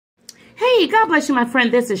Hey, God bless you, my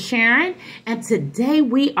friend. This is Sharon, and today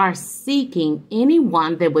we are seeking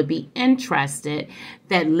anyone that would be interested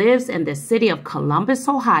that lives in the city of Columbus,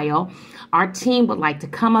 Ohio. Our team would like to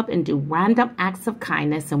come up and do random acts of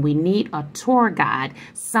kindness, and we need a tour guide,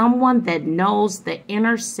 someone that knows the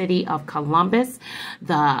inner city of Columbus,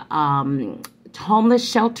 the homeless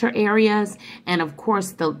shelter areas, and of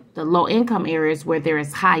course the low-income areas where there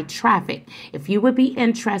is high traffic. If you would be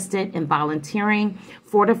interested in volunteering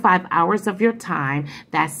 4 to 5 hours of your time,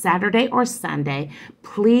 that's Saturday or Sunday,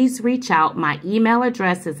 please reach out. My email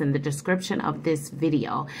address is in the description of this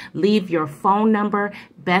video. Leave your phone number,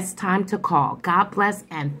 best time to call. God bless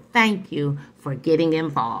and thank you for getting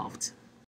involved.